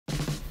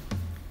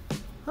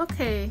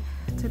Okay,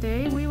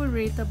 today we will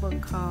read the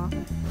book called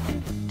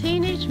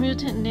Teenage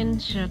Mutant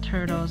Ninja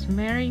Turtles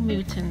Merry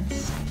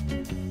Mutants.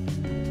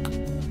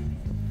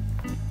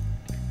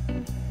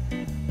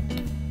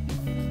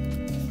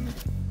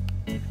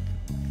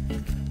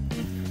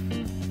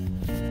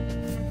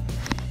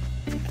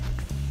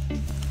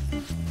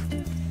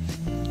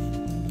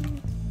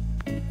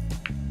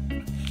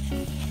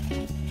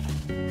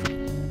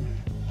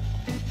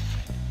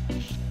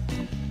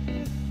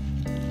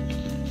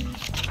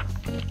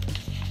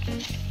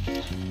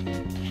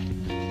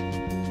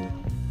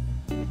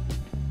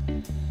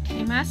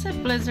 A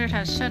massive blizzard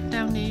has shut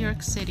down New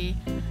York City.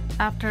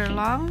 After a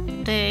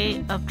long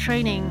day of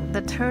training,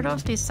 the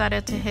turtles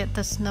decided to hit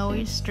the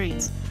snowy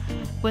streets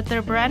with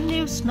their brand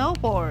new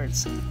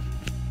snowboards.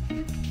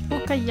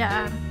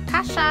 Booyah!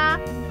 Kasha!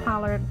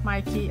 Hollered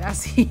Mikey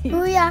as he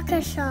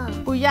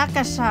Booyakasha!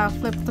 Booyakasha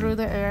flipped through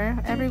the air.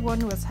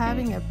 Everyone was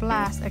having a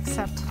blast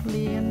except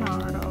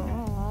Leonardo.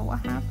 Oh,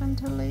 what happened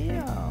to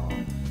Leo?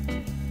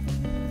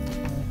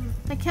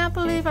 I can't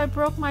believe I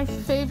broke my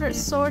favorite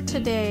sword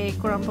today,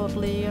 grumbled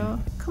Leo.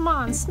 Come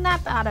on, snap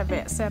out of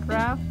it, said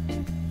Ralph.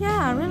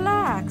 Yeah,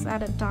 relax,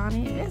 added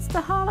Donnie. It's the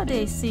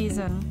holiday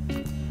season.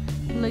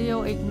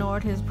 Leo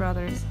ignored his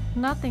brothers.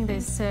 Nothing they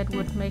said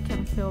would make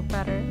him feel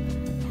better.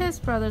 His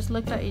brothers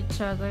looked at each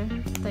other.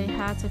 They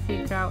had to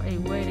figure out a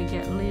way to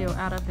get Leo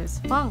out of his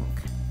funk.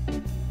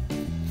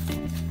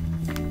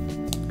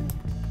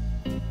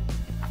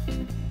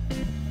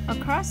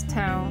 Across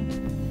town,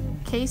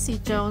 Casey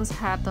Jones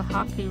had the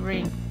hockey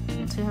rink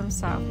to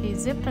himself. He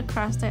zipped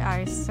across the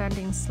ice,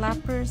 sending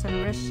slappers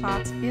and wrist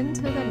shots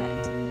into the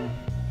net.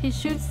 He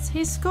shoots,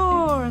 he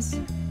scores,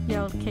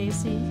 yelled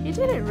Casey. He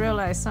didn't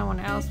realize someone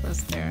else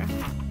was there.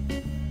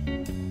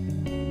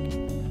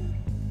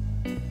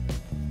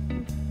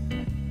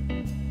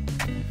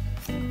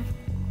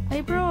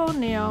 April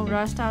O'Neil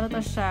rushed out of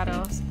the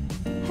shadows.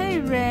 Hey,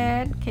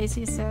 Red,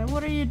 Casey said.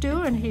 What are you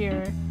doing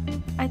here?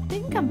 I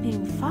think I'm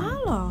being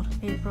followed,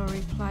 April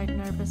replied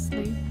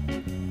nervously.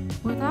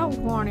 Without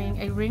warning,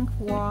 a rink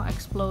wall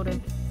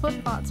exploded.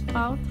 Footpaths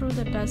plowed through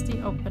the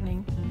dusty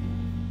opening.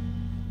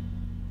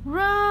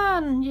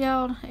 Run,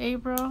 yelled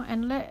April,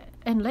 and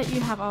let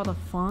you have all the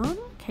fun,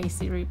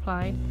 Casey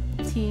replied,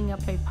 teeing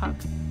up a puck.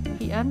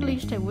 He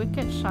unleashed a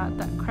wicked shot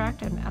that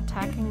cracked an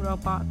attacking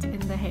robot in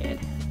the head.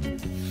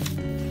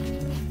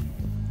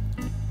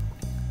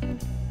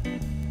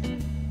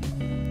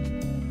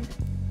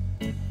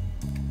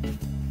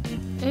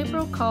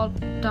 April called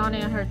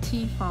Donnie on her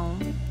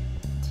T-phone.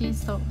 T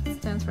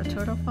stands for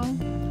turtle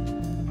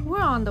phone. We're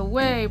on the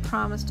way,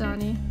 promised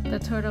Donnie. The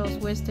turtles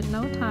wasted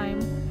no time.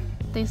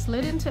 They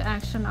slid into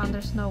action on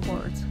their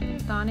snowboards.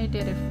 Donnie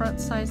did a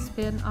front-side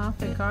spin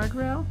off a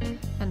guardrail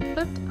and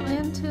flipped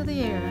into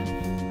the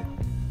air.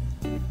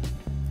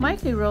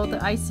 Mikey rolled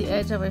the icy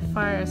edge of a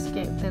fire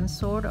escape, then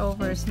soared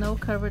over a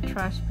snow-covered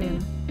trash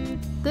bin.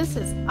 This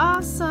is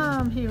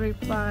awesome, he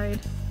replied.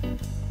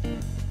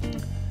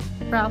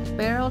 Ralph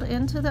barreled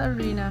into the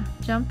arena,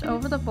 jumped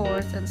over the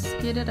boards, and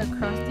skidded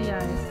across the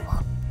ice.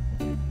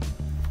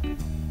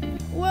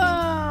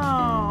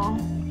 Whoa!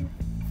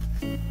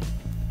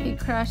 He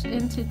crashed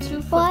into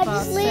two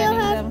footballs, sending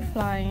them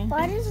flying.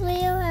 Why does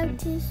Leo have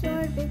two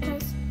swords?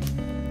 Because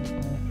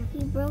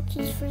he broke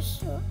his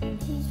first sword,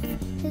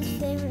 his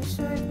favorite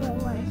sword, but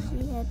why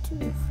he had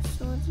two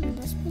swords in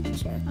this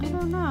picture? I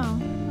don't know.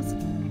 That's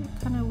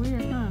kind of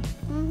weird, huh?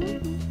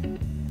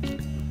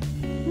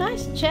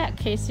 Nice check,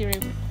 Casey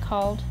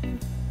recalled.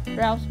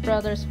 Ralph's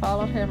brothers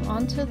followed him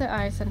onto the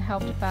ice and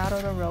helped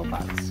battle the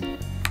robots.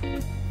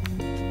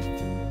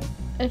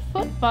 A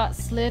footbot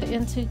slid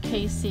into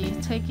Casey,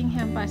 taking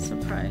him by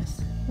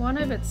surprise. One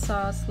of its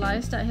saws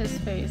sliced at his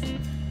face.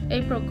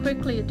 April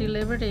quickly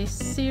delivered a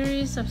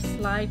series of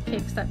slide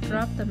kicks that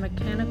dropped the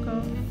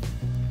mechanical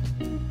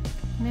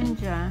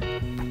ninja.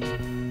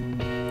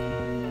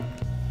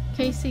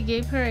 Casey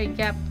gave her a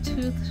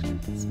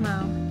gap-toothed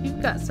smile.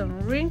 You've got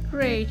some rink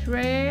rage,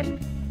 Red.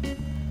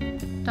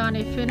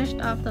 Donnie finished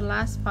off the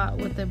last spot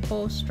with a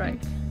bow strike.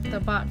 The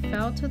bot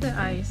fell to the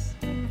ice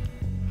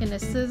in a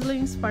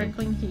sizzling,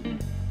 sparkling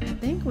heat. I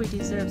think we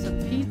deserve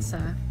some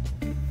pizza,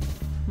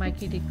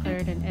 Mikey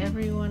declared, and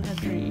everyone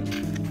agreed.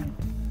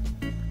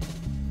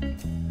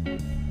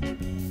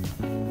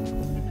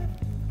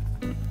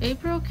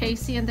 April,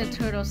 Casey, and the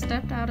turtles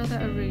stepped out of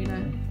the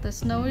arena. The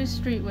snowy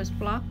street was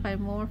blocked by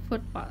more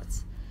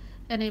footpaths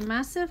and a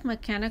massive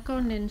mechanical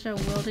ninja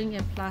wielding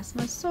a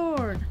plasma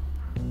sword.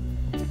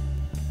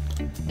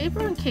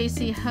 April and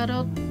Casey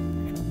huddled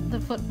the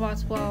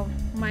footpaths while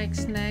Mike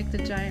snagged the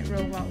giant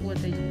robot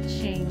with a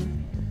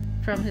chain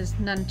from his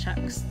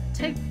nunchucks.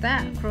 Take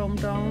that, Chrome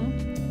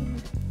Dome!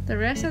 The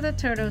rest of the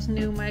turtles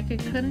knew Mikey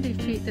couldn't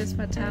defeat this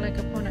metallic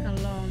opponent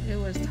alone. It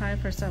was time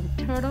for some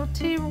turtle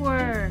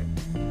teamwork!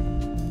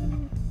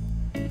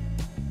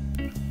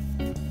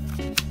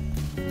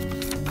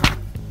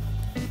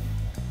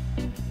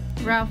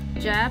 Ralph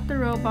jabbed the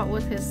robot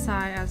with his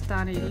sai as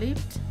Donnie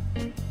leaped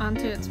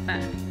onto its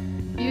back.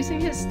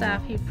 Using his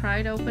staff, he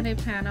pried open a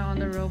panel on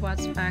the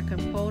robot's back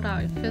and pulled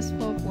out a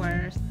fistful of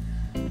wires.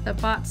 The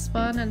bot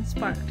spun and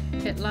sparked.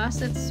 It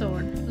lost its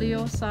sword.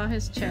 Leo saw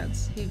his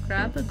chance. He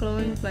grabbed the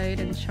glowing blade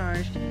and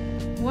charged.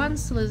 One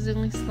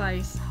slithering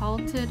slice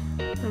halted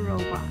the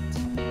robot.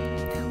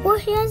 Well,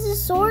 he has a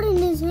sword in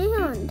his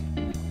hand.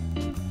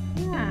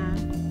 Yeah.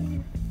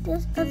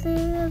 There's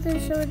other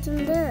swords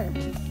in there.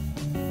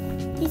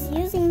 He's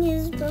using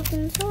his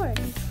broken sword.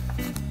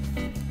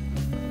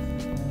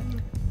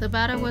 The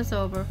battle was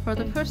over. For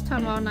the first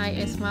time all night,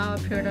 a smile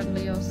appeared on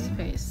Leo's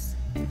face.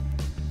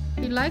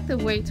 He liked the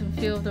weight and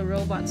feel of the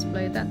robot's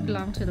blade that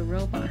belonged to the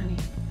robot, honey.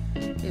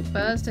 It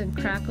buzzed and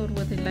crackled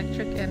with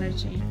electric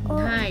energy. Oh.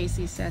 Nice,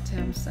 he said to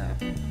himself.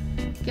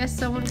 Guess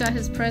someone got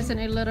his present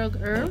a little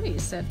early,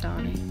 said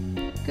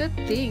Donnie. Good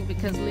thing,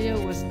 because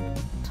Leo was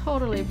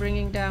totally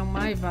bringing down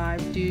my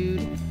vibe,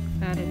 dude,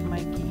 added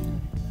Mikey.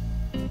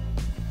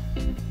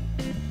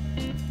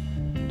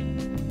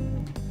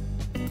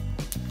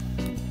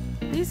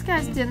 These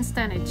guys didn't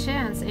stand a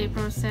chance,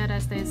 April said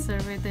as they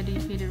surveyed the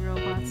defeated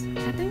robots.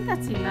 I think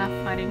that's enough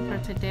fighting for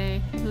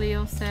today,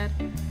 Leo said.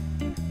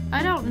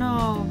 I don't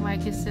know,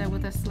 Mikey said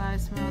with a sly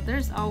smile.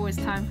 There's always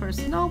time for a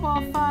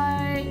snowball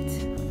fight.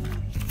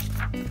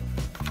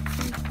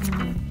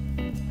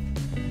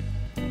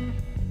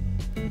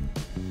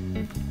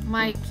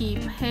 Mikey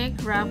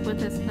pegged Ralph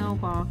with a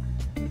snowball,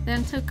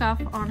 then took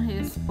off on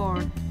his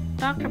board.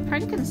 Dr.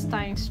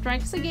 Frankenstein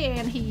strikes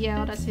again, he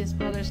yelled as his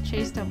brothers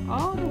chased him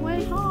all the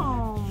way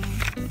home.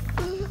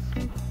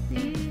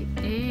 The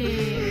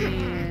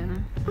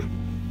end.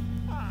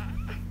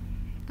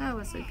 That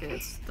was a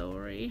good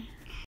story.